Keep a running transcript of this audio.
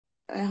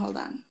Hold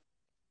on.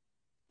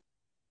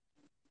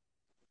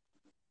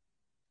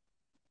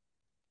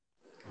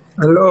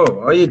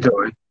 Hello, how you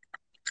doing?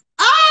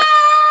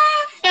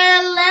 Ah,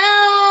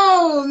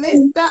 hello,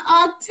 Mr.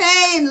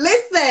 Octane.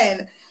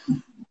 Listen,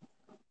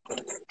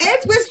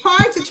 it was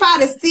hard to try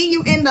to see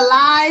you in the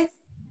live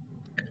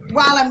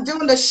while I'm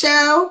doing the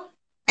show.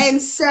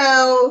 And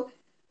so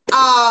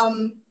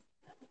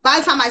by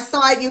the time I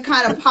saw it, you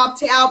kind of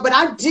popped out. But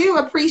I do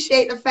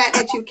appreciate the fact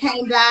that you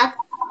came back.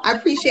 I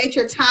appreciate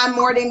your time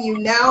more than you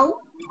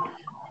know.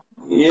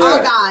 Oh,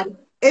 Yeah, God.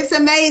 It's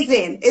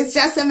amazing. It's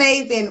just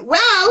amazing.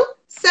 Well,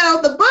 so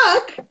the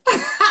book.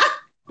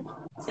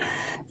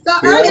 So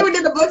yeah, earlier we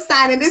did the book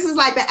signing. This is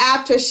like the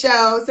after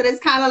show. So it's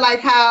kind of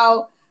like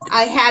how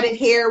I had it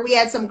here. We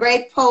had some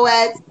great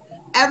poets.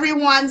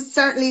 Everyone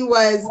certainly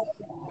was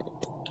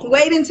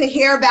waiting to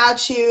hear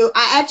about you.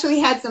 I actually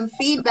had some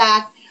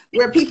feedback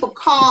where people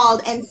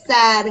called and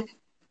said,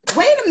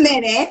 wait a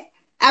minute.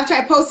 After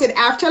I posted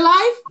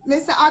Afterlife,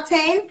 Mr.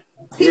 Octane,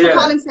 people yeah.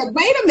 called and said,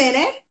 wait a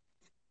minute.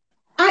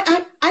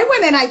 I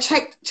went and I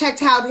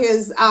checked out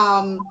his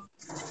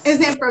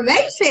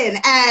information,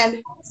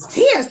 and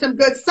he has some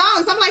good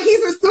songs. I'm like,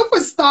 he's a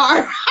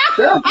superstar.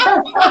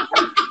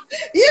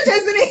 You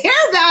just didn't hear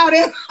about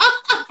him.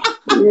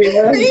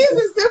 Yeah, He's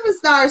a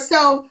superstar.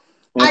 So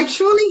I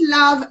truly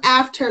love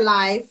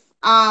Afterlife.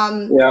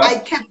 yeah.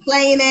 I kept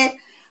playing it.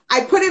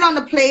 I put it on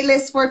the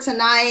playlist for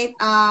tonight.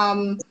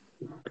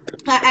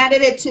 I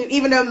added it to,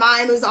 even though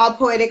mine was all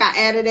poetic, I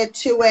added it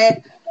to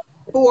it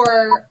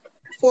for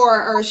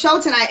our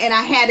show tonight, and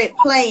I had it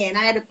playing.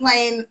 I had it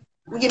playing,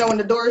 when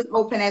the doors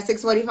open at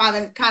 6:45,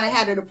 and kind of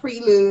had it a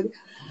prelude,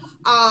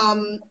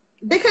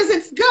 because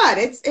it's good.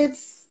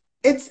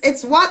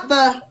 It's what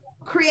the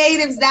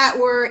creatives that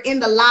were in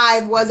the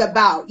live was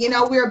about.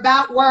 We're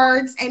about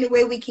words any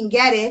way we can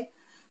get it.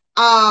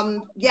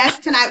 Yes,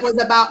 tonight was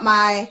about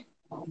my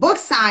book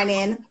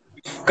signing,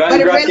 but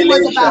it really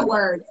was about Congratulations.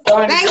 words.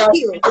 Thank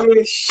you.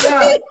 Congratulations.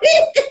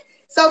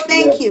 So Yeah.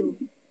 thank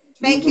you.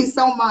 Thank you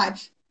so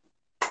much.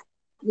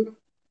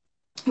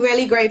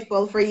 Really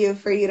grateful for you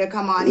to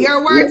come on. You're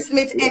a Let,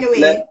 wordsmith let,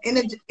 anyway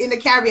in the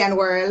Caribbean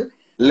world,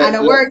 and a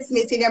let, let,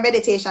 wordsmith in your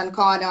meditation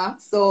corner.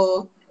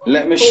 So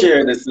let me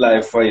share this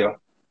live for you.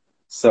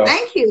 So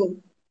thank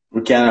you.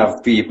 we can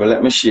have people.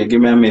 Let me share.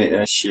 Give me a minute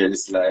and share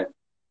this live.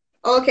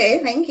 Okay,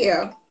 thank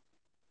you.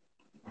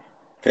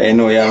 Okay, I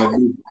know you Yeah. have a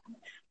big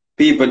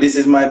people. This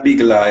is my big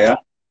liar.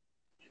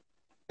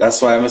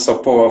 That's why I'm so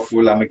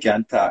powerful and I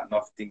can talk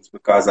enough things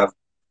because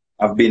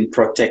I've been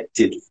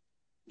protected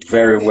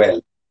very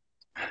well.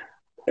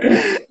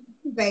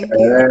 Thank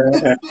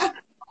you.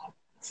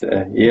 So,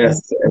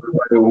 yes,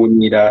 everybody who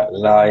need a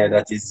lawyer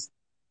that is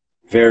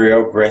very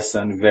abreast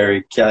and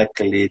very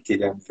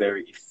calculated and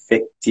very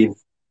effective,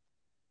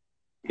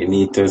 you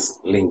need to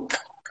link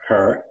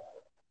her,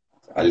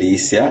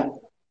 Alicia.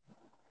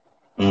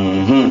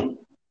 Mm-hmm.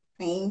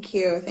 Thank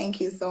you. Thank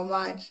you so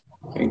much.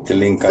 You need to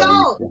link So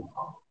Alicia.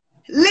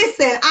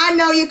 listen, I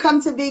know you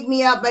come to big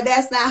me up, but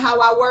that's not how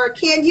I work.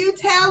 Can you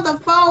tell the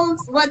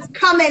folks what's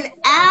coming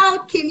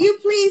out? Can you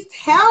please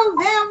tell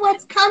them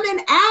what's coming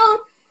out?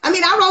 I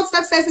mean, I wrote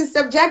Success is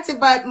Subjective,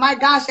 but my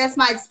gosh, that's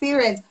my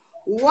experience.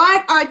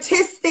 What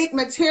artistic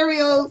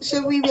material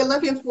should we be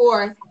looking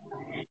for?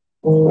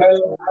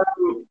 Well,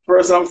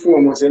 first and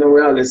foremost, we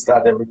always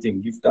start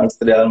everything. Give thanks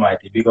to the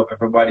Almighty. Big up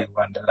everybody who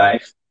on the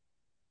life.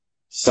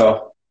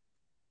 So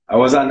I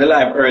was on the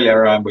live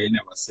earlier on, but you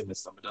never see me.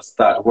 So I just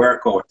start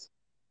workout,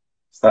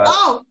 start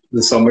Oh,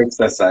 do some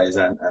exercise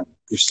and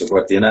push the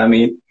button. You know what I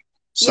mean?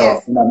 So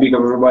yes. big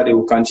up everybody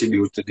who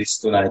contribute to this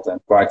tonight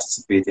and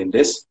participate in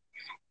this.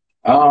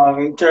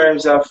 In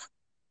terms of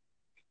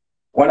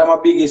one of my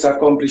biggest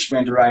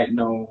accomplishment right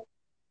now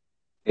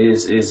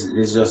is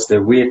just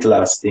the weight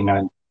loss thing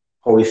and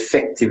how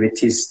effective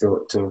it is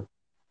to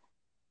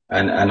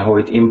and how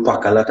it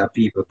impact a lot of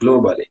people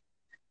globally.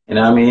 You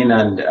know what I mean?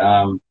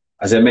 And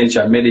as I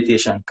mentioned,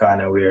 meditation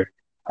corner where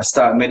I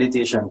start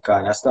meditation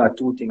corner. I start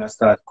two things. I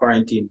start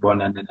quarantine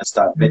one and then I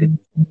start meditating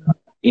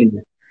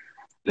in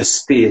the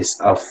space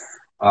of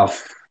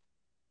of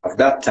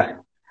that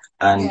time.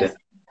 And Yes.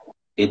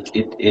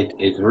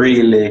 it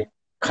really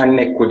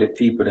connect with the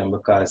people then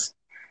because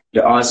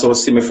you also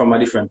see me from a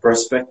different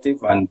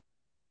perspective and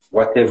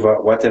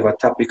whatever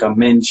topic I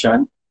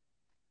mention,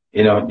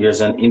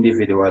 there's an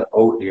individual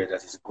out there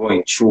that is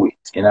going through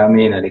it, you know what I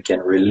mean, and they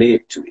can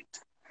relate to it,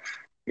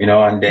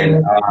 and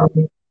then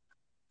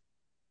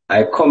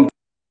I come,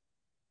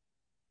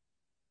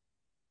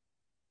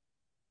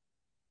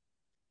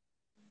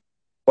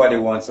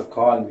 everybody wants to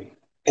call me.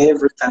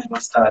 Every time I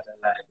start a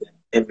live,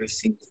 every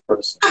single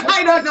person.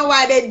 I don't know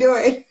why they do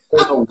it. I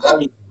don't know why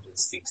you do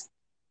these things.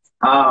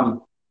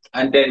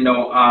 And then,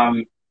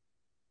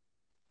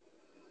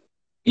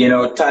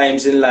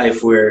 times in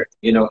life where,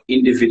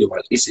 individual,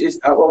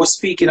 I was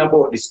speaking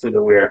about this today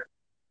where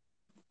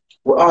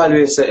we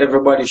always say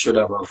everybody should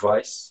have a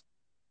voice.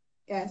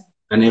 Yes.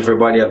 And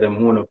everybody have their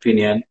own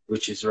opinion,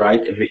 which is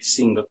right, every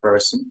single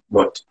person.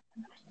 But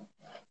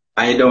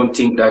I don't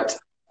think that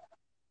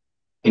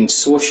in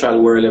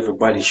social world,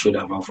 everybody should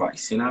have a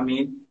voice. You know what I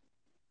mean?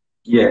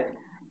 Yeah.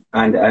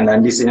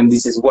 And this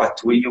is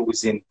what we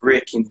use in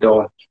breaking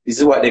down. This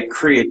is what they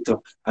create to,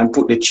 and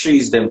put the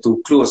trees them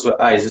too close with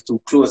eyes,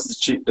 too close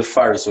the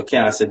forest. We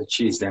can't say the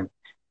trees them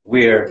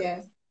where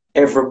Yes.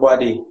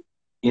 everybody,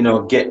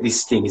 get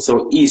this thing. It's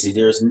so easy.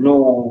 There's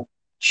no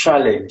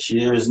challenge.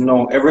 There's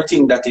no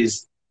everything that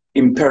is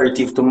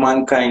imperative to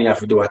mankind. You have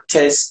to do a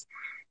test,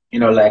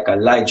 like a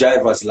light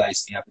driver's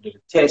license. You have to do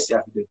the test. You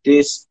have to do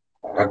this,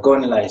 a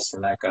gun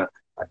license, like a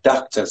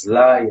doctor's,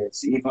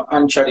 lawyers, even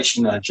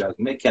untraditional jobs,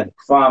 mechanic,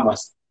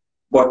 farmers.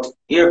 But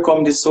here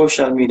come the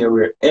social media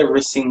where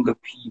every single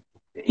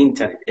people, the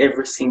internet,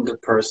 every single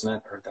person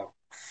on earth have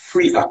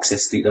free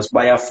access to it. Just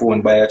buy a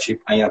phone, buy a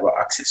chip, and you have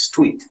access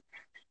to it.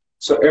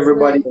 So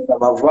everybody Right. does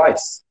have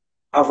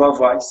a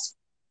voice,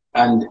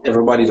 and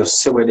everybody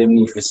just say what they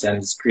need for say,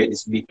 and just create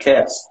this big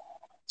chaos.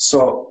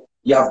 So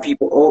you have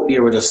people out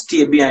there who just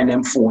stay behind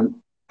them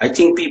phone. I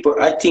think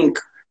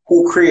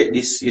who create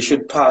this, you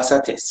should pass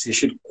a test. You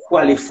should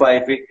qualify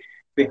if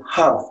you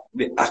have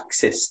the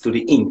access to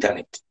the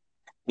internet.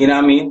 You know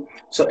what I mean?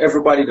 So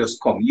everybody just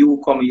come.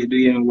 You come, you do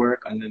your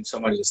work, and then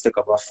somebody just take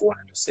up a phone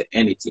and just say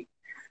anything.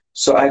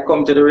 So I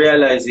come to the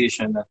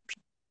realization that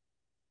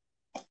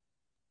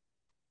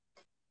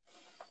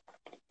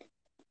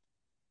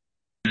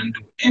can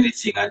do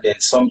anything, and then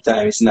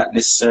sometimes it's not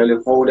necessarily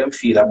how them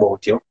feel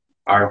about you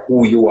or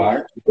who you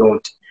are. You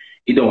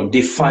don't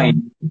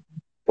define,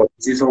 but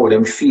this is how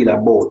them feel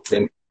about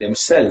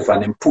themselves,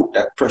 and then put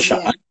that pressure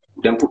on Yeah.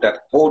 you. Then put that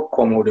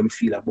outcome how them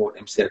feel about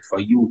themselves for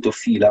you to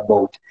feel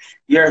about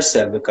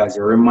yourself, because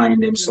you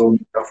remind them so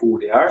much of who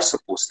they are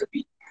supposed to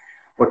be.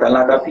 But a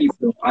lot of Yes. people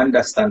don't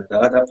understand it. A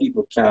lot of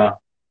people can't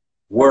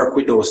work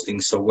with those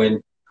things. So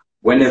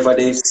whenever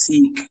they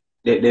seek,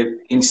 they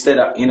instead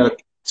of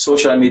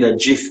social media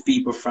drift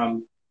people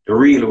from the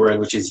real world,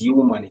 which is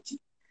humanity.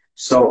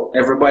 So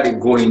everybody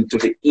going to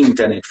the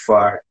internet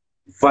for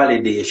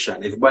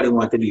validation. Everybody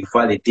want to be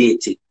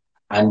validated,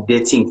 and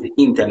they think the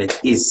internet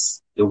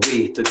is the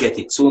way to get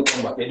it. So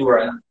come back, they do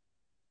right now.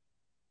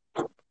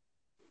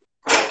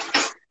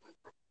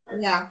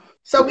 Yeah.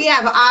 So we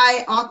have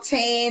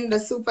Octane, the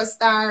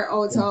superstar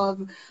out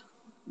of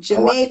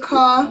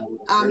Jamaica.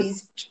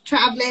 He's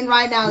traveling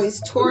right now.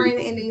 He's touring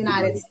in the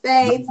United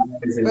States.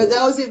 For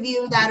those of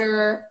you that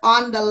are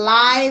on the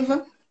live,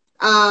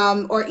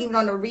 or even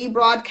on the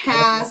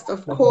rebroadcast,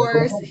 of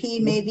course, he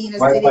may be in a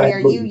city near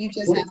you. You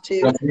just have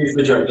to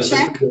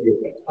check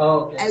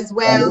as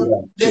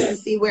well just to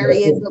see where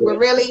he is. But we're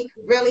really,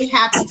 really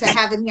happy to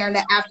have him here in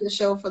the after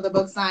show for the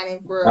book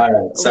signing for All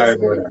right, a sorry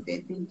listener about in that.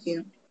 fit. Thank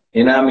you.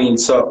 You know what I mean?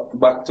 So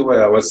back to what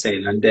I was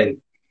saying, and then I'm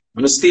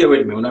gonna stay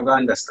with me. I'm not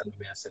gonna understand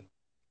me. I said,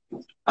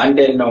 and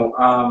then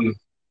now,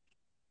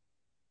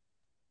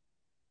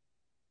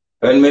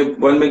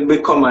 when we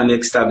become an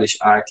established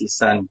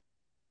artist, and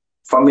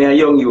for me a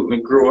young youth, me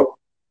grow up,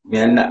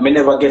 me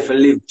never get to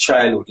live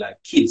childhood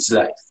like kids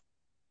life.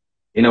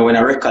 When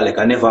I recollect,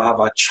 I never have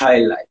a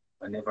child life.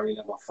 I never really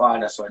have a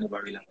father, so I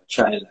never really have a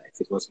child life.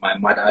 It was my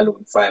mother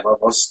alone, five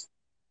of us.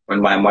 When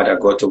my mother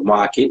go to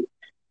market,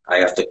 I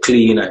have to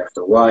clean, I have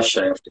to wash,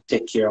 I have to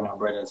take care of my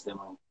brothers, them,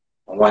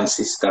 and one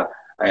sister.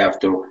 I have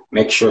to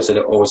make sure so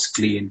the house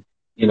clean,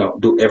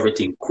 do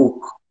everything, cook,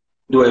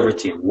 do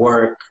everything,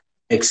 work,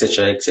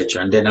 etc.,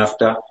 etc. And then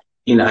after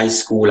in high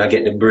school, I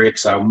get the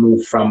breaks. I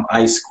move from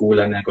high school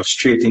and I go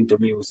straight into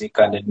music,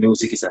 and then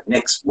music is the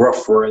next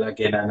rough world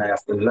again, and I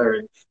have to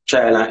learn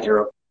trial and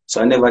error.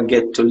 So I never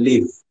get to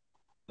live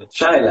the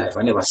child life.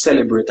 I never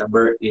celebrate a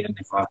birthday, and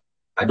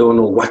I don't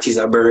know what is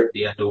a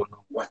birthday. I don't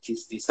know what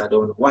is this. I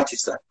don't know what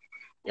is that.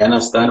 You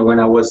understand? When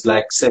I was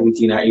like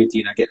 17 or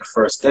 18, I get the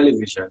first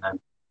television, and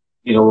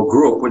we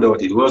grew up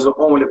without it. We was the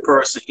only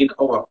person in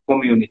our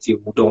community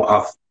who don't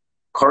have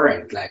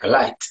current, like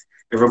light.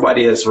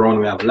 Everybody else around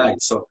we have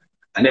light. So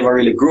I never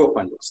really grew up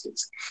on those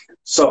things.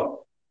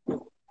 So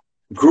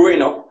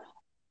growing up,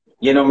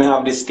 me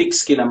have this thick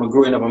skin. I'm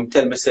growing up, I'm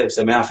telling myself,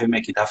 so I have to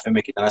make it,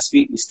 and I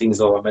speak these things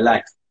over my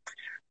life.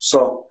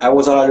 So I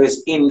was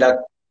always in that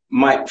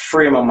my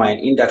frame of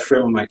mind, in that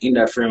frame of mind, in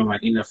that frame of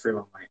mind, in that frame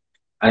of mind.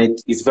 And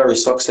it is very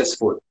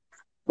successful.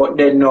 But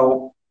then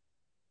now,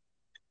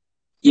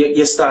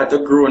 you start to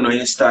grow now,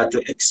 you start to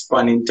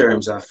expand in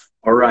terms of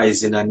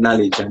horizon and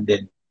knowledge, and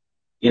then,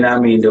 you know what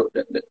I mean,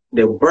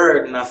 the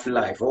burden of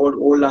life, how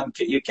long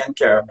you can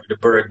carry the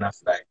burden of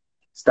life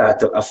start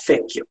to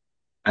affect you.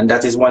 And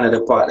that is one of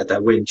the part that I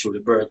went through, the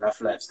burden of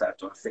life start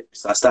to affect me.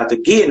 So I start to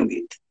gain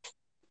weight.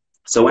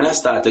 So when I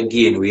start to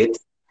gain weight,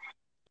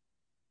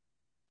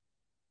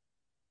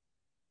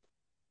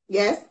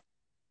 Yes.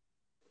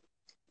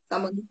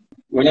 Someone.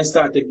 when I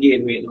start to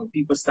gain weight,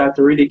 people start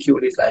to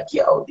ridicule it, like,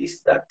 yo,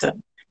 this, that,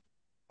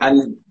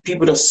 and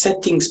people just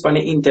set things on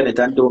the internet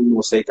and don't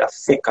know, so it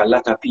affect a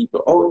lot of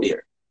people out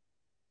there.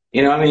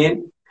 You know what I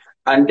mean?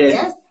 And then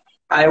Yes.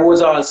 I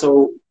was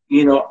also,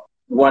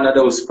 one of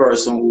those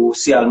person who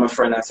see all my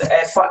friends and say,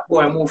 hey, fat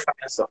boy, move for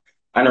yourself.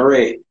 And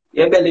Ray,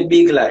 your belly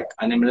big like,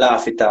 and them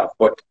laugh it off.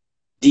 But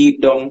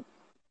deep down,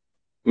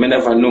 me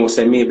never know,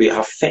 say maybe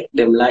affect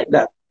them like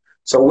that.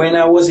 So when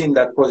I was in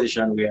that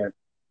position where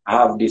I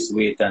have this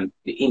weight and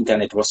the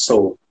internet was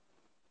so,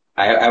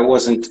 I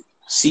wasn't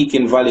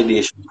seeking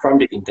validation from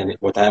the internet,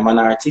 but I'm an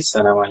artist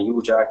and I'm a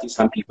huge artist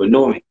and people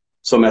know me.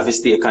 So I have to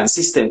stay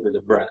consistent with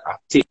the brand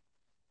Octane.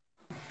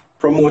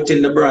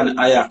 Promoting the brand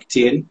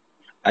Octane,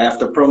 I have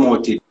to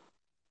promote it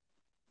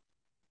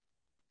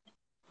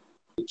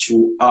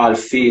through all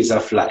phases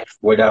of life,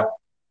 whether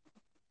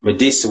me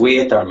this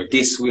weight or me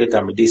this weight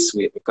or me this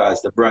weight,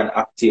 because the brand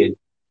Octane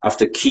have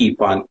to keep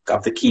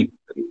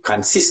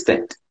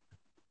consistent.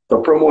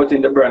 So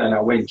promoting the brand, and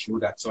I went through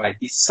that. So I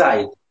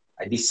decide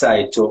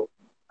to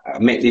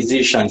make the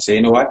decision, say,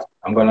 you know what,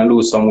 I'm gonna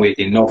lose some weight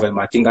in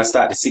November. I think I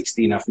start the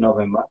 16th of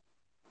November,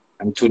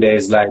 and today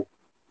is like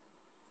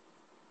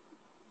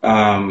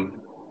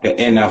the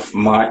end of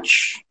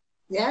March.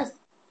 Yes.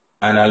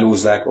 And I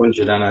lose like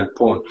 100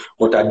 pounds.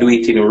 But I do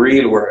it in the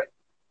real world.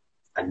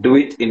 I do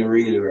it in the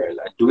real world.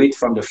 I do it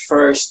from the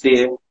first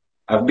day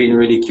I've been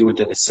ridiculed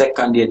to the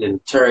second day, then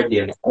the third day.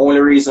 And the only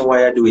reason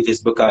why I do it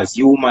is because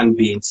human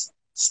beings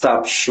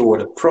stop show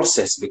the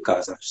process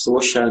because of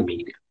social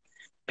media.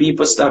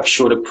 People stop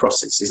show the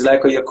process. It's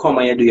like when you come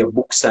and you do your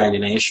book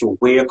signing and you show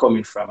where you're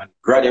coming from and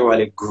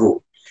gradually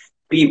grow.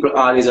 People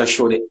always are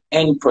show the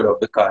end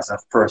product because of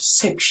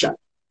perception.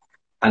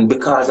 And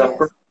because of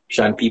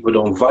perception, people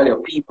don't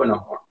value people no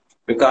more.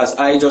 Because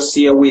I just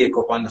see you wake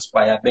up on the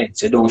spire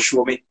bench. You don't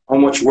show me how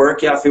much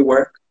work you have to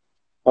work,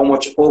 how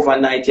much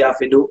overnight you have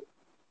to do,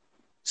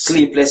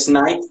 sleepless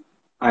night,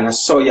 and I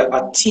saw you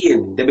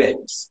attain the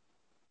beds.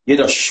 You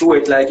just show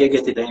it like you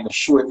get it, and you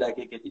show it like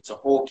you get it. So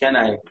how can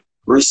I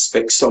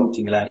respect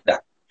something like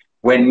that?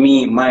 When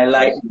me, my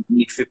life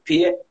need to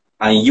pay,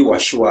 and you are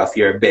show off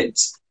your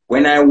beds.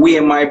 When I weigh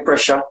my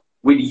pressure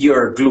with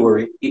your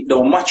glory, it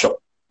don't match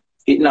up.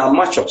 It not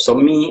match up. So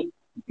me,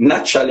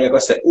 naturally, I go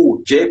say,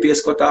 oh, JP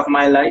has cut off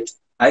my light.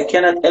 I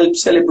cannot help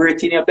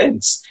celebrating your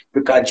events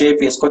because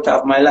JP has cut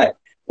off my light.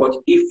 But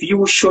if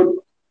you should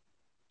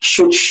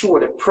show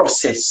the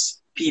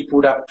process, people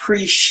would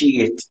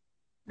appreciate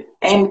the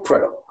end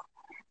product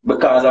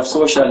because of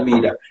social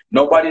media.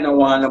 Nobody don't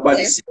want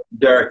nobody see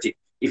dirty.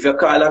 If you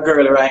call a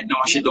girl right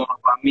now, she don't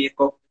have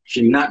makeup,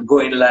 she not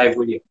going live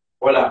with you.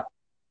 Voila.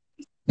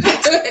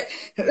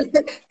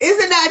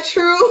 Isn't that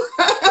true?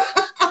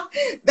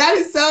 That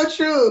is so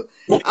true.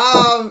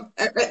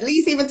 At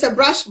least even to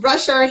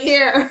brush her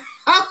hair.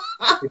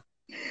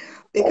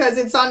 Because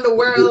it's on the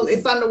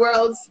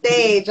world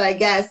stage, I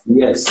guess.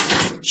 Yes.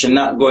 She's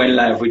not going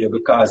live with you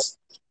because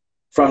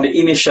from the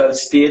initial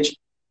stage,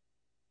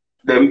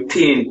 them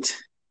paint.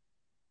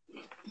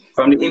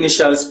 From the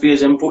initial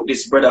stage and put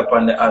this bread up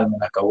on the album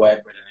like a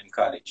white bread and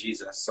call it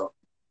Jesus. So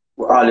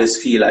we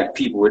always feel like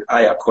people with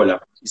higher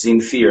color is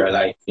inferior,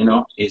 like, you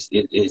know, is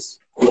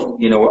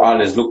you know, we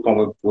always look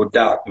on with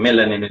dark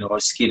melanin in our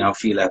skin and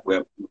feel like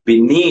we're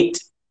beneath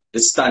the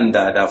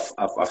standard of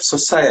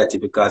society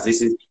because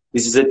this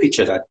is a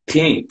picture that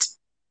paint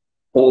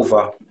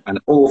over and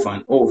over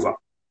and over.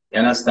 You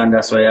understand?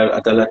 That's why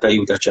a lot of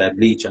youth are try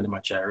bleach and they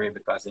try rain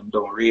because they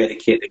don't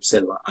re-educate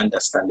themselves and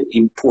understand the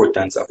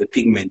importance of the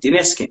pigment in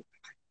their skin.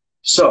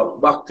 So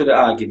back to the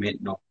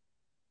argument now.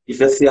 If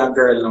you see a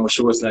girl now,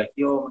 she was like,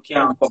 yo, I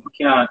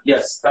can't.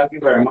 Yes, thank you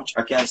very much.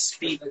 I can't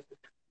speak.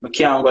 I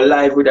can't go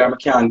live with her. I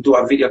can't do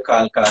a video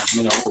call because,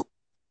 you know.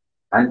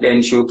 And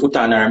then she will put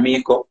on her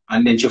makeup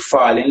and then she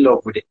fall in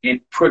love with the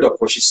end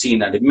product what she's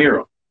seeing at the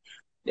mirror.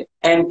 The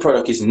end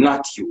product is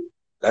not you.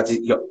 That is,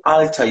 you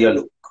alter your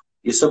look.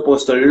 You're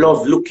supposed to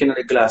love looking at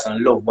the glass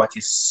and love what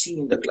you see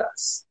in the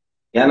glass.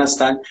 You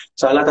understand?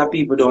 So a lot of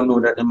people don't know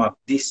that they have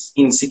these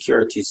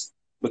insecurities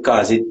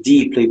because it's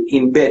deeply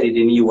embedded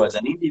in you as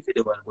an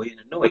individual, but you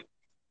don't know it.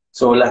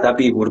 So a lot of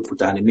people would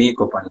put on the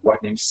makeup and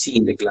what them see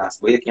in the glass,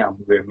 but you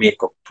can't wear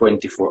makeup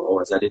 24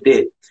 hours of the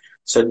day.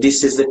 So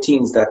this is the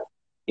things that,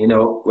 you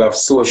know, we have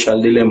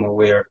social dilemma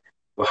where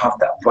we have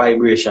that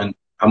vibration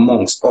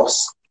amongst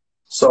us.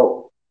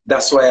 So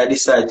that's why I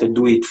decided to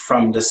do it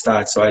from the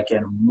start so I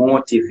can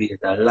motivate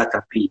a lot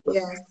of people.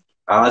 Yes.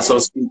 I also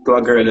speak to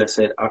a girl that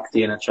said,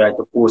 Octane, I tried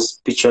to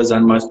post pictures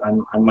on my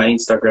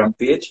Instagram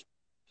page,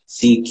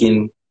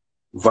 seeking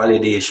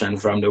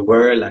validation from the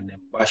world, and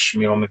then bash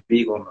me on my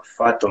big, on my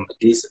fat, on my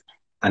this.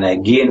 And I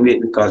gained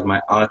weight because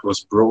my heart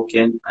was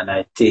broken and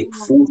I take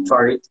food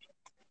for it.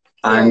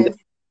 And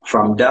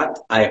from that,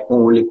 I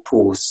only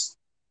post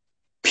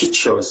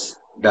pictures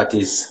that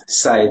is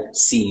side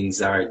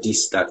scenes or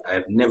this that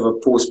I've never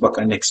post back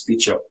a next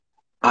picture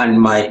on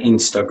my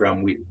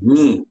Instagram with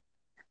me.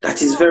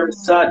 That is very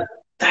sad.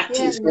 That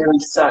is very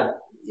sad.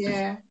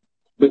 Yeah.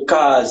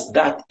 Because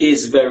that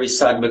is very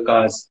sad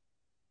because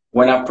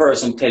when a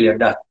person tell you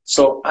that.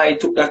 So I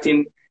took that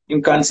in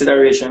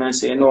consideration and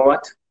say, you know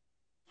what?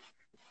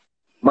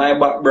 My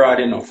back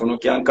broad enough. You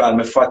can call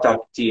me fat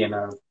Octane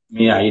or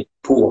me I eat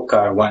pork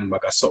or one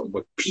bag or something.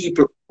 But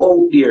people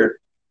out there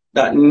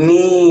that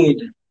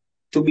need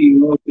to be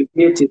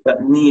motivated,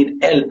 that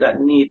need help, that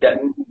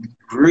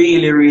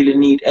really, really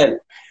need help.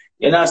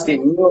 You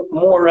know,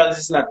 morals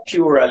is not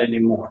plural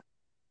anymore.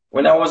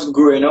 When I was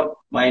growing up,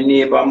 my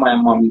neighbor and my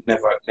mom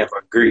never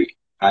agreed.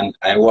 and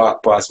I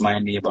walk past my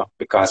neighbor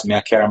because me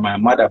I carry my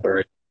mother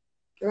bird.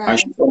 And Right.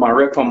 she come and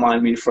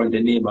reprimand me in front of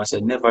the neighbor and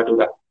said, never do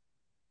that.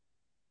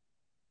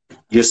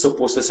 You're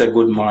supposed to say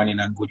good morning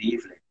and good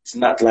evening. It's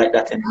not like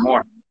that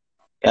anymore.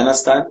 You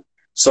understand?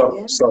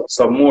 Yeah.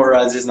 So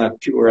morals is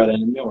not plural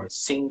anymore.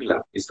 It's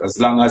singular. It's as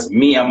long as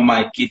me and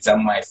my kids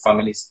and my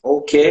family is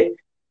okay,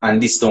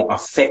 and this don't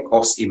affect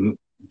us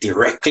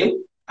directly,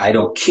 I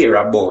don't care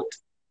about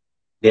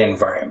the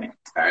environment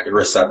and the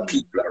rest of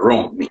people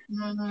around me.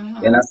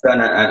 You Mm-hmm.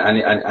 understand?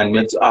 And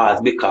it's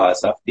all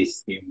because of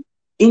this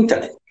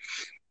internet.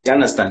 You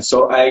understand?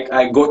 So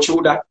I go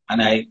through that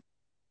and I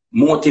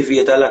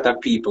motivate a lot of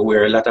people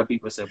where a lot of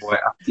people say, boy,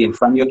 acting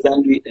from you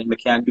can do it, then we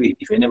can do it.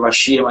 If you never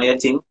share my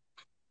thing,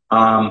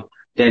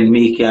 then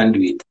me can do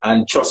it.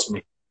 And trust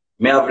me,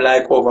 me have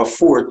like over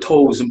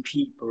 4,000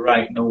 people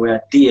right now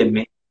where DM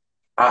me,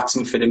 ask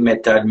me for the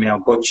method, me I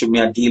go through,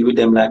 me I deal with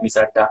them like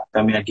Mr.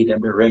 Doctor, me I give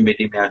them the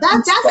remedy, me I That's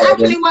inspire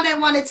them. actually what I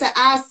wanted to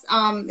ask,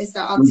 Mr.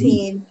 Mhm.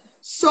 Octane.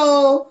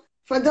 So,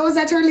 for those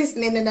that are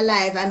listening in the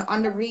live and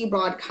on the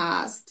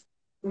rebroadcast,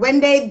 when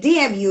they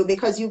DM you,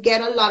 because you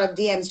get a lot of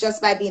DMs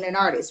just by being an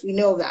artist, we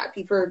know that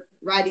people are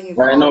writing you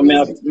for I all know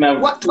reasons. me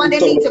have What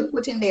they need to 2,000,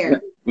 put in me,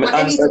 there? me What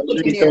they need answer to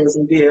put in there?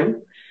 3,000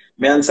 DM,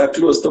 me answer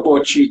close to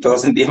about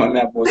 3,000 DM, and me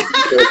about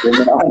 3,000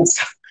 me no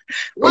answer.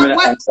 But me What not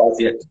what answer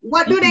yet.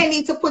 what do they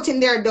need to put in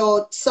there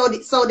though? So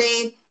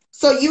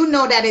you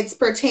know that it's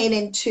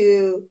pertaining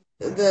to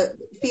the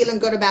feeling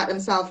good about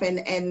themselves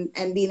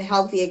and being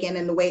healthy again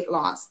and the weight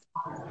loss.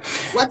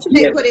 What should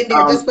they Yes, put in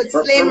there? Just put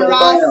Slim remember,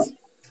 Ross.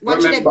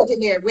 What should they remember, put in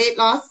there? Weight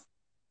loss?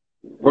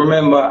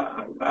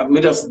 remember,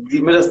 me just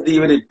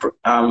deal with it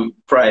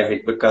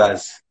private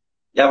because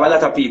you have a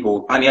lot of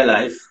people on your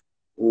life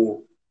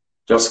who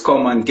just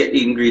come and get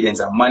the ingredients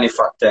and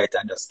manufacture it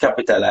and just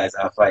capitalize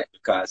off it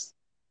because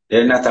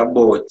they're not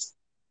about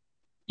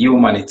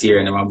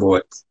humanitarian, they're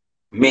about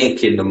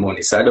making the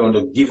money. So I don't want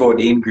to give out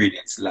the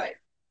ingredients live.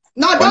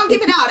 No, One don't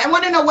give it thing, out. I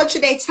want to know what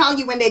should they tell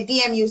you when they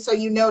DM you so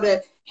you know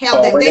to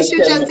help or them. when They they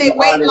should tell me, just say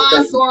weight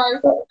loss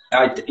or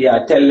I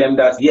tell them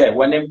that, yeah,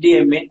 when they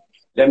DM me,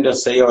 them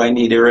just say, oh, I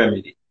need a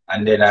remedy.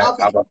 And then I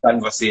have okay. a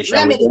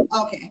conversation with Remedy. them.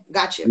 Okay,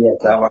 got you. Yes,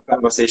 I Okay. have a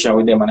conversation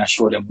with them and I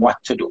show them what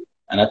to do.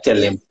 And I tell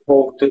Yes. them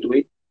how to do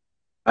it.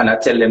 And I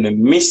tell them the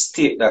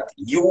mistake that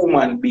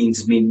human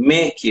beings been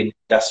making,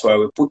 that's why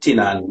we put in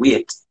on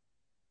weight.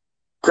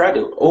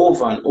 Gradual,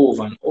 over and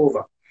over and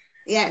over.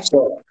 Yes.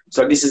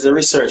 So this is the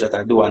research that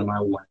I do on my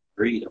own,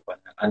 read up and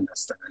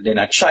understand. And then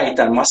I try it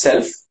on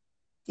myself.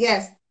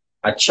 Yes.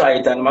 I try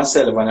it on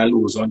myself and I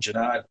lose 100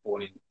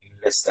 pounds in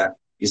less than,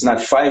 it's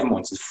not 5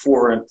 months, it's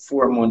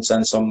 4 months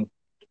and some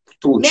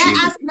two, 3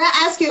 weeks. May I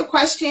ask you a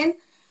question?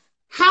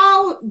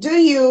 How do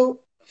you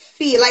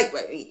feel like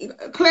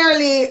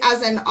clearly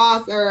as an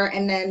author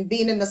and then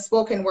being in the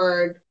spoken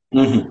word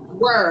Mm-hmm.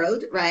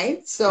 world,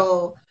 right?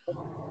 So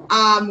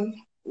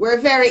we're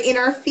very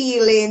inner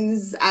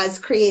feelings as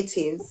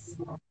creatives.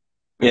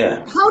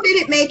 Yeah. How did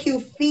it make you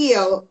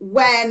feel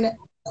when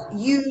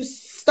you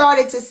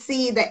started to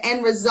see the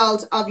end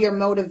result of your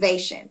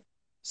motivation?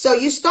 So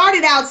you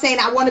started out saying,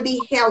 I want to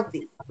be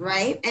healthy,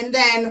 right? And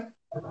then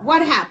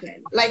what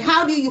happened? Like,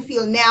 how do you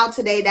feel now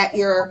today that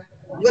you're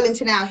willing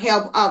to now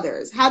help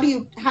others? How do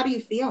you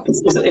feel?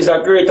 It's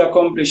a great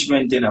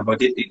accomplishment, but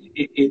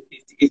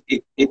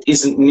it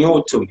isn't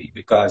new to me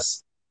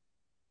because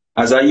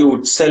as a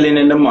youth selling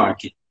in the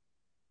market,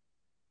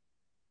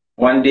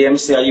 one day I'm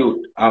say a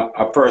youth,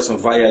 a person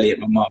violate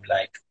my mom,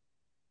 like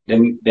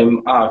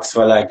them ask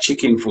for like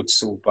chicken foot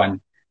soup and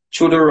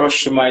through the rush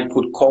she might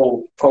put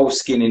cow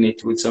skin in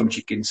it with some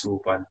chicken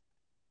soup and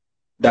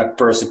that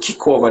person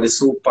kick over the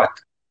soup pot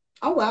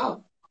Oh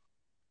wow.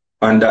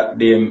 and that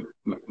day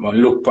I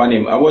look upon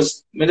him. I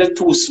was maybe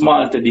too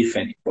small to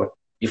defend it, but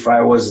if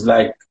I was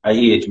like a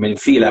age, I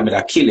feel I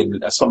mean kill him,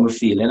 that's how I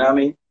feel, you know what I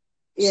mean?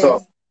 So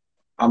Yes.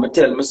 I'm gonna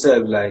tell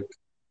myself like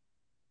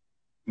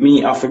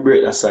me have to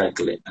break the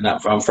cycle.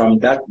 And from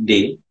that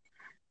day,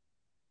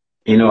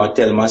 I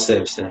tell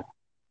myself say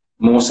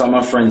most of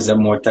my friends are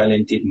more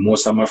talented,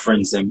 most of my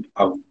friends them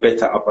have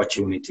better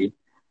opportunity.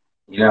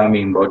 You know what I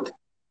mean? But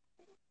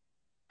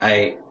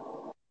I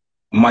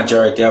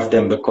majority of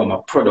them become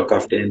a product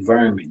of the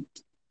environment.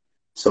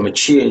 So I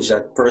change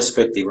that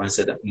perspective and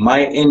say that my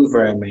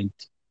environment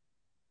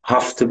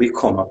have to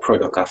become a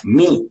product of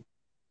me.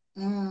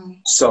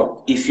 Mm.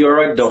 So if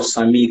you're a dust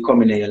and me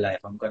coming in your life,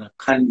 I'm gonna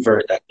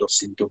convert that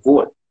dust into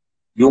gold.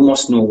 You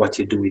must know what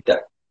you do with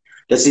that.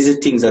 This is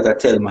the things that I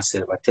tell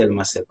myself, I tell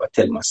myself, I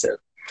tell myself.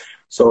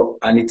 So,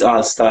 and it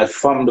all starts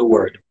from the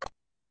word.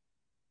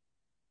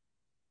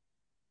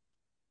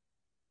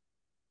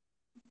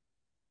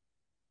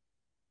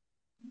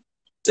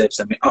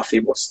 Steps, me have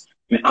to boss,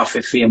 me have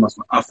to famous,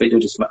 me have to do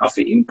this, me have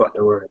to impact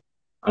the world.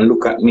 And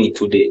look at me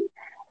today.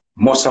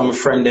 Most of my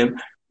friends, them,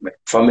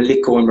 from a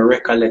liquor when me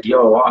recollect,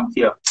 yo, I'm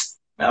here.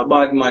 Me a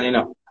bad man,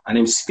 And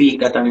them speak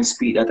that and them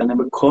speak that and them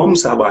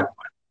becomes a bad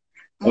man.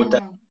 But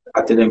Mm.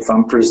 I tell them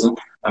from prison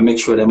and make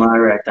sure them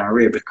are right and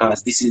real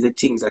because this is the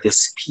things that you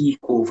speak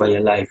over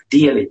your life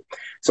daily.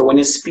 So when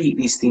you speak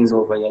these things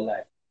over your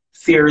life,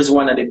 Fear is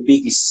one of the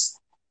biggest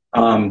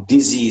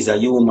disease a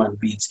human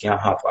beings can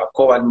have. A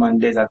coward man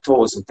dead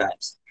 1,000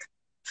 times.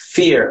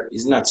 Fear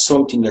is not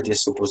something that you're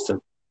supposed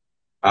to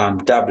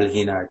dabble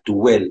in or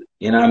dwell.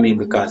 You know what I mean?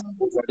 Because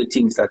those are the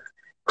things that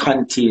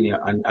continue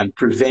and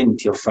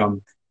prevent you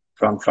from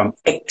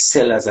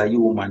excel as a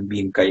human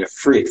being because you're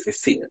afraid to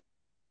fail.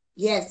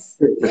 Yes.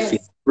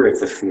 Afraid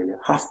to fail. You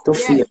have to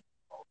fail Yes.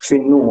 to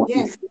know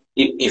Yes.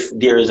 if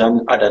there is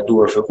another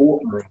door for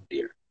open around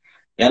there.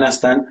 You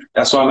understand?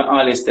 That's why I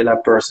always tell a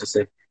person,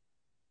 say,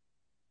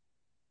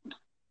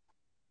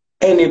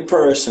 any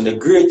person, the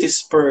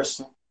greatest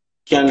person,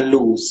 can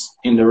lose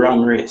in the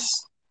wrong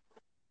race.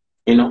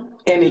 You know,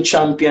 any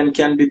champion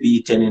can be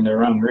beaten in the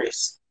wrong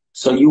race.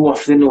 So you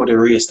have to know the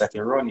race that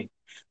you're running.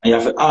 And you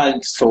have to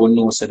also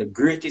know so the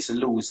greatest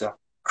loser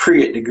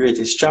create the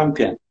greatest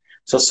champion.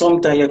 So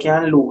sometimes you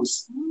can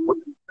lose, but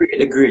you create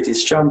the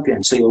greatest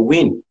champion, so you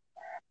win.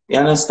 You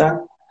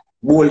understand?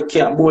 Bolt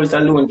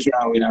alone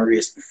can't win a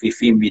race if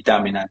he be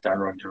dominant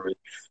and run the race.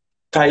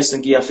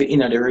 Tyson Gay have to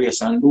enter the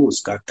race and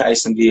lose because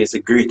Tyson Gay is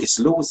the greatest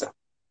loser.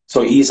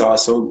 So he's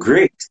also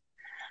great.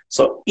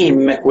 So he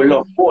make we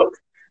love both.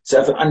 So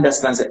you have to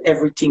understand that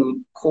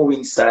everything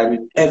coincides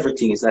with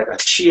everything. Is like a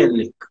chain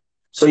link.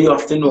 So you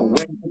have to know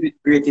when to be the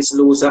greatest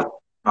loser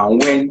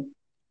and when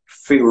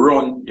to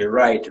run the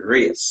right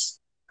race.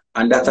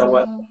 And that's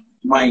our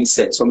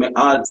mindset. So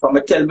I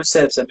tell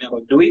myself that I'm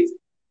going to do it,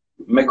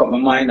 make up my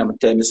mind, and I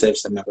tell myself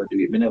that I'm going to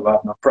do it. I never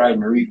have no pride,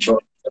 I reach out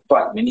to the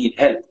part, I need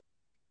help.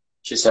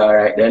 She said, all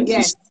right, then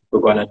this is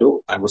what we're going to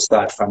do, and we'll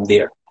start from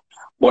there.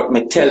 But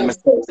I tell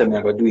myself that I'm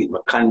going to do it,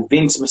 but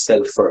convince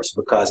myself first,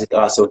 because it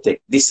also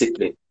takes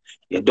discipline.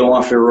 You don't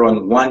have to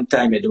run one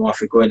time, you don't have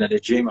to go into the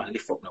gym and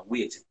lift up no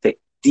weight. It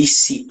takes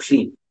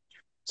discipline.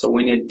 So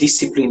when you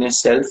discipline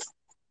yourself,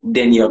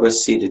 then you're going to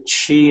see the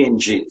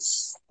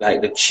changes.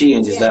 Like the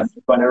changes that I'm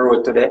on the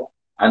road today,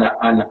 and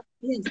a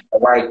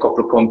white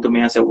couple come to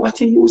me and say,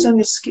 what are you using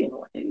your skin?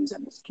 What are you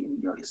using your skin?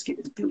 Your skin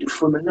is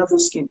beautiful, I love your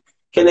skin.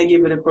 Can I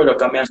give you the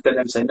product? I may tell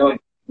them, say, no.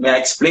 May I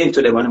explain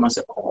to them? And I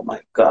say, oh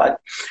my God.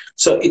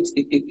 So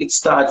it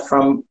starts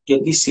from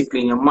your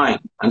discipline, your mind.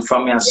 And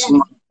from me,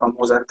 small, from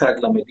was a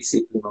toddler, my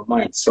discipline, my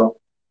mind. So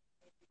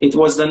it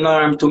was the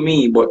norm to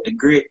me, but the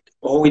great,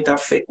 how it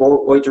affect,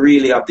 how it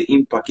really have the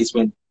impact is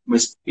when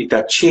it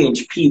had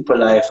changed people's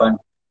life. And,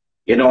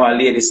 you know, a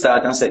lady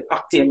started and said,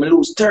 Octane, I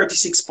lose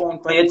 36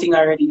 pounds for your thing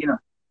already, you know.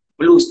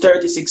 I lose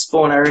 36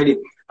 pounds already.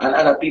 And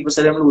other people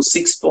say, them lose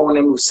 6 pounds,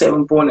 them lose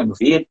 7 pounds, them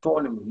lose 8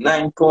 pounds, them lose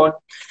 9 pounds.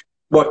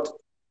 But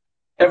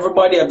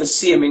everybody have the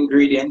same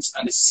ingredients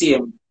and the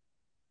same,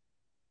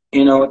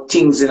 you know,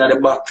 things in the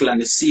bottle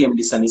and the same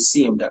this and the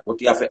same that.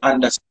 But you have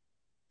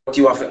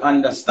to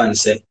understand,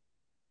 say,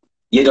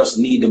 you just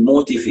need to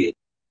motivate.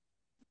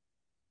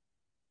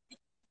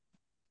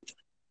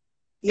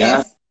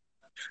 Yes.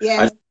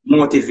 Yeah? And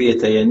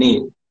motivator you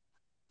need.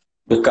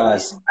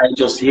 Because I'm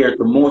just here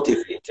to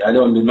motivate you. I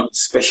don't do nothing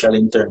special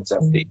in terms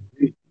of the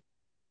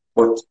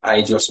but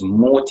I just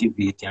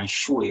motivate you and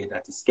show you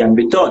that it can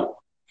be done.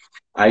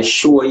 I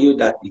show you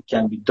that it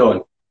can be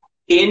done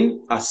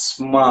in a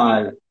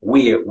small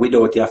way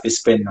without you have to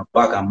spend a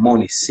bag of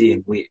money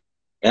same way.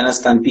 You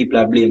understand? People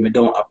are blaming me,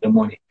 don't have the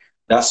money.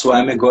 That's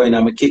why I go in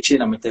my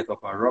kitchen, I take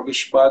up a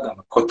rubbish bag, I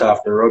cut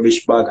off the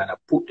rubbish bag and I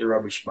put the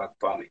rubbish bag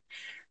for me.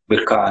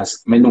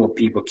 Because I know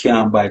people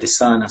can't buy the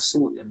sauna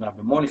suit, and have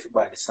the money to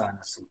buy the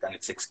sauna suit, and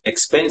it's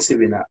expensive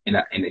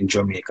in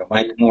Jamaica,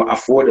 might more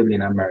affordable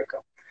in America.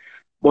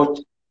 But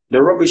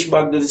the rubbish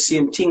bag does the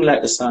same thing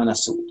like the sauna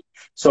suit.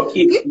 So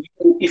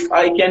if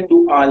I can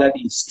do all of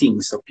these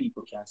things so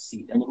people can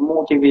see it, and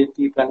motivate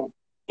people and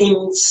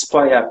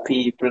inspire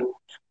people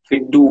to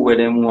do what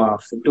they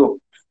want to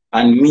do.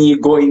 And me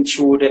going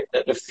through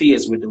the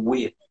phase with the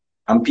weight,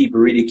 and people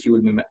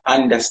ridicule me, I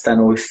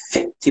understand how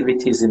effective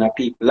it is in a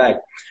people's life.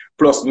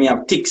 Plus, me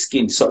have thick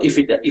skin, so if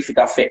it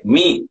affect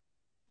me,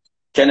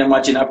 can you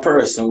imagine a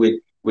person with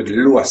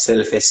lower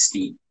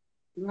self-esteem?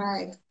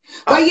 Right.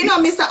 Well, you know,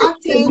 Mr.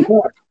 Octane,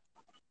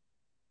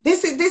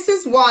 this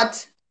is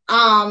what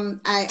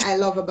I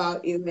love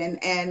about you,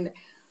 and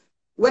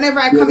whenever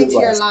I come into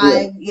your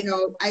live, you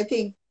know, I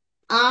think,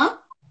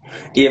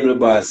 Able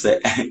boss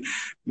say,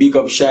 big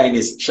up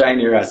shiny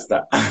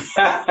Rasta.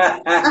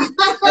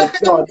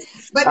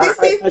 But this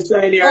is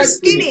shiny or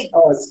skinny.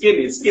 Oh,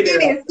 skinny.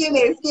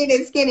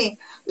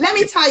 Let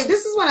me tell you,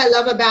 this is what I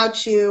love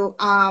about you.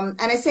 And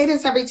I say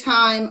this every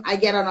time I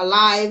get on a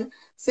live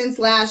since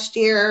last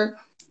year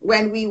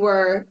when we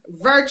were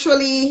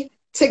virtually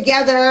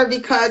together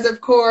because, of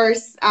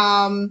course,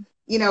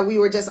 you know, we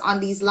were just on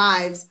these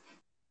lives.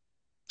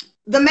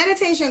 The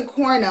meditation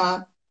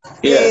corner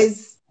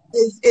is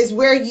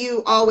where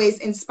you always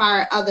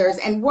inspire others,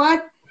 and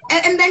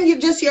then you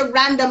just your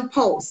random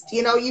post,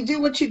 you know, you do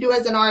what you do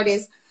as an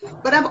artist,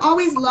 but I've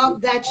always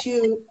loved that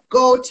you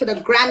go to the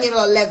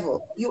granular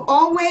level. You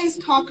always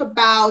talk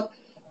about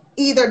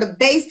either the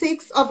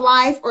basics of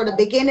life or the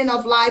beginning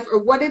of life or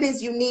what it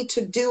is you need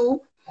to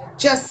do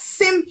just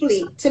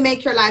simply to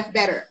make your life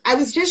better. I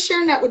was just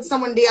sharing that with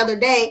someone the other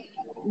day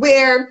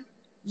where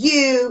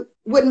you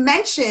would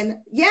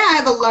mention, yeah, I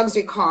have a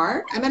luxury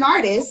car. I'm an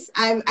artist.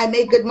 I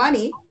make good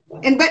money.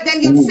 But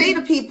then you'd say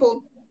to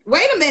people,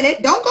 wait a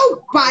minute, don't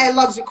go buy a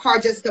luxury car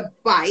just to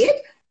buy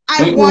it.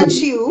 I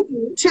want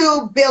you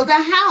to build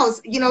a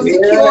house,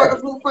 secure Yeah.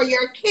 a roof for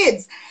your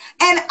kids.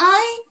 And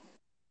I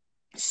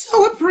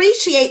so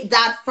appreciate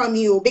that from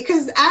you,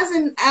 because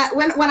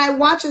when I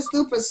watch a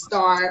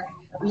superstar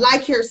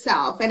like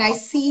yourself and I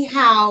see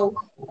how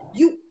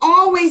you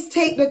always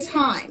take the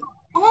time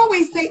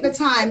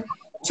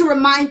to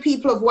remind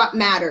people of what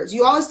matters.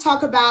 You always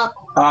talk about,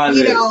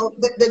 Always.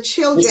 the Mr.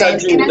 children.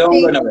 And G, I don't go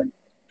think, nowhere.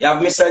 You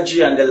have Mr.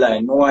 G on the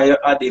line. No, I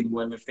add him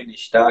when we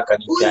finish talk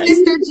and you who's can.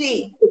 Mr.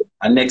 G?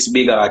 A next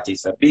big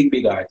artist, a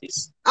big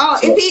artist. Oh,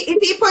 So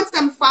if he puts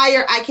some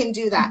fire, I can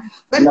do that.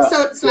 But now,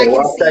 so yeah, I can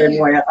what see time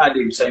when him. you add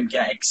him so he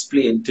can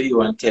explain to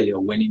you and tell you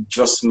when he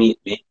just meet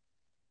me,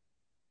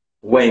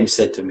 what him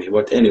said to me.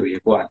 But anyway,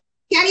 go on.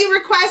 Can you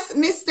request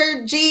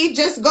Mr. G?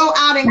 Just go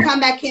out and come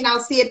back in. I'll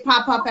see it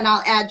pop up and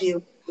I'll add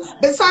you.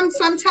 But so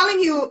I'm telling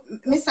you,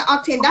 Mr.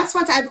 Octane, that's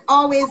what I've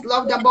always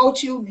loved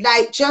about you.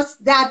 Like,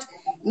 just that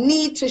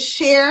need to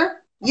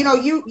share.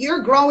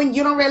 You're growing.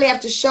 You don't really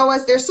have to show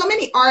us. There's so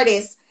many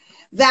artists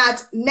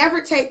that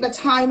never take the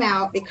time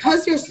out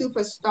because you're a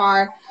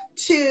superstar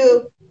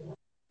to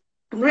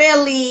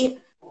really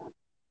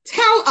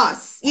tell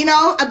us,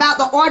 about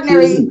the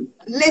ordinary Mhm.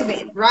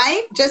 living,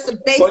 right? Just the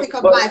But basic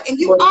of but life. And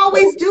you but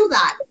always do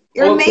that.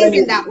 You're how can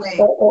amazing that way.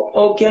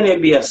 how can you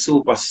be a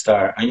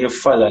superstar and you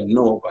follow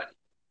nobody?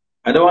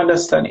 I don't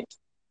understand it.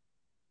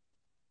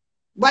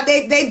 But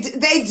they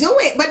do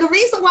it. But the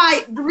reason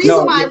why I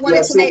You're a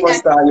wanted to make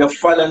that, superstar, you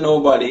follow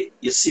nobody,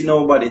 you see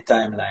nobody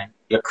timeline.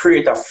 You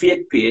create a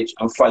fake page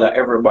and follow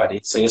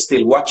everybody, so you're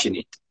still watching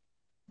it.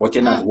 But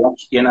mm,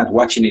 you're not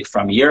watching it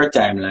from your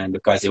timeline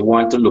because you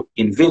want to look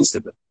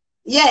invincible.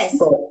 yes,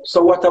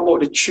 So what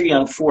about the 3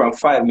 and 4 and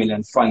 5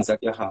 million fans that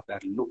you have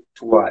that look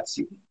towards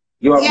you? yes,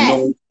 You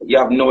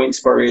have no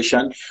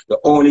inspiration. The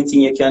only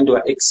thing you can do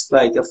is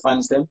exploit your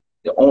fans them.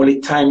 The only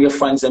time your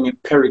fans them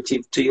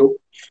imperative to you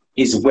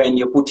is when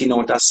you're putting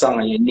out a song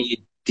and you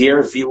need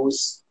their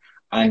views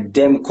and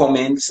them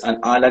comments and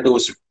all of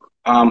those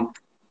um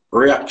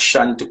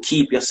reaction to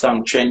keep your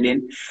song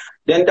trending.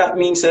 Then that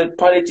means a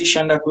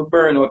politician that will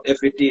burn out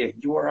every day.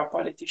 You are a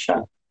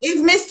politician.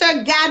 is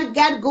Mr.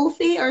 Gad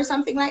Goofy or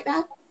something like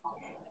that?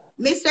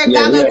 Mr.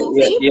 Yeah, Gaga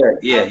Goofy?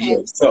 yeah.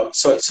 Okay.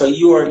 So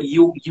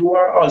you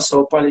are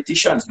also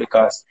politicians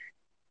because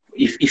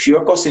if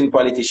you're cussing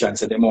politicians,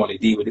 so them only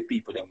deal with the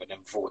people them when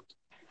them vote.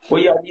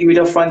 But you deal with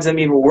the fans them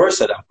even worse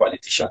than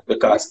politicians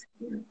because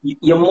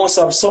you must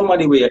have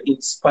somebody where you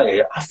inspire.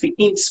 You have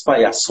to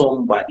inspire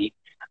somebody,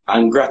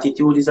 and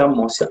gratitude is a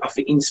must. You have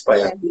to inspire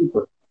Yeah.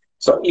 people.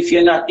 So if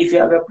you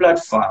have a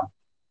platform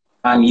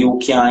and you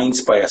can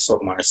inspire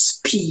someone or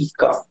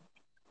speak up,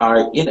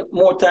 or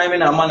more time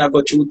in a man I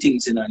go through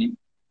things,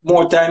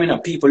 more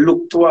time people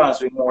look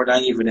towards me more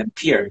than even them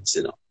parents.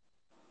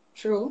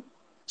 True.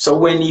 So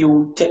when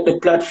you take the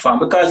platform,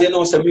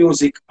 because some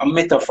music are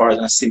metaphors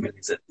and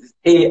similes,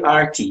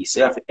 ART, so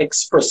you have to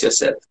express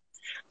yourself.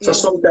 So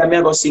Yes. sometimes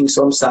I go sing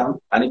some song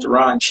and it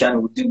ranch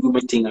and we do my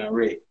thing and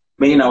read.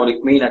 Mean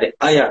the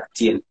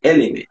IRT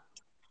element.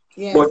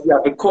 But Yes. you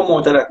have to come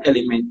out of that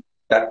element,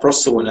 that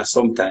persona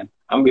sometime.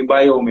 And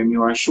by all means, you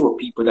want to show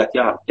people that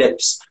you have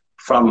depths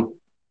from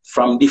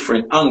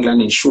different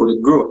angles and show the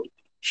growth.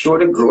 Show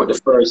the growth the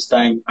first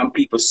time and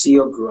people see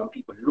you grow and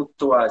people look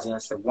towards you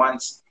and say,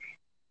 once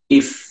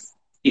if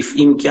if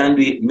him can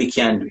do it, me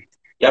can do it.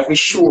 You have to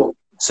show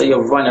so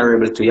you're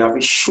vulnerable to. You have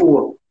to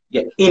show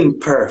your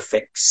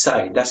imperfect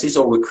side. That is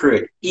how we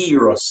create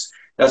heroes.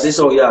 That is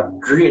how you have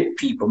great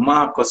people,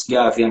 Marcus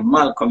Garvey and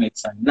Malcolm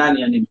X and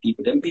Nani and them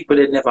people. Them people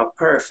they're never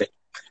perfect.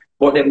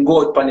 But them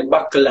go out on the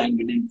back line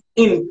with them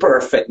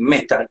imperfect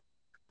method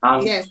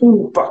and Yes.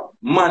 impact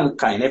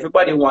mankind.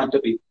 Everybody want to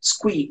be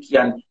squeaky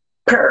and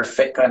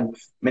perfect and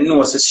my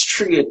nose is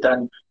straight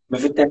and my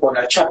take on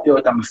a chop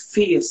out of my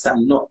face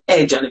and no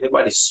edge and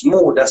everybody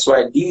smooth. That's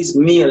why these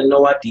male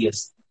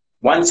nowadays,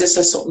 once you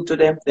say something to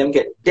them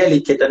get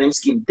delicate and them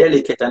skin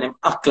delicate and them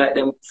act like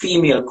them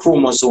female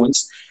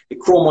chromosomes. The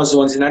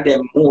chromosomes in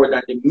them more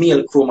than the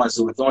male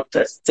chromosomes, not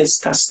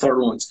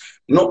testosterones.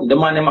 Not the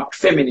man them act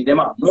feminine, them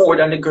act more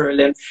than the girl,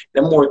 them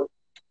more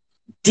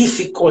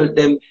difficult,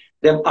 them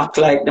act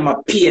like them a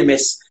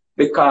PMS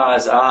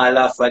because all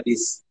of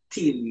this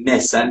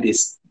thinness and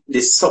this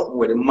something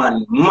with the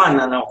man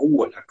and a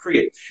whole a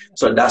create.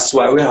 So that's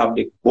why we have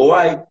the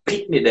boy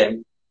picnic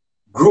them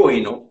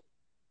growing up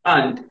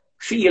and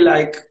feel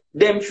like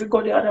them if you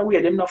go the other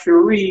way, them not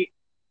feel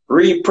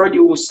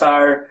reproduce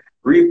or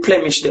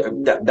replenish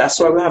that's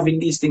why we're having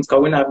these things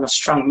because we don't have no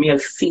strong male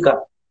figure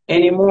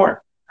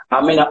anymore.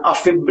 I mean I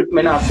have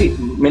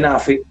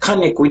to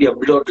connect with your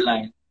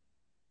bloodline,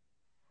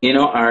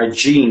 our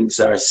genes,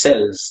 our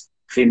cells,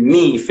 for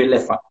me, for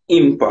left an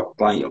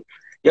impact on you.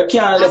 You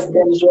can't left Absolutely.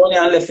 Benz only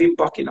and left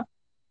impact.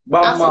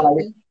 Bob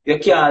Marley, Absolutely. you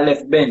can't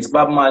left Benz.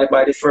 Bob Marley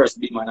by the first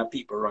big man and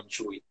people run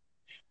through it.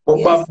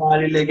 But Bob Yes.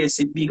 Marley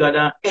legacy bigger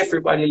than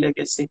everybody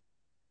legacy.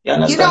 You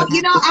understand?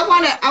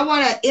 I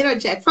wanna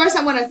interject. First,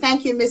 I want to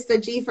thank you,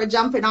 Mr. G, for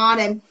jumping on,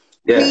 and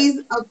Yeah.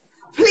 please,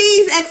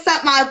 please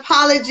accept my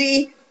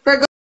apology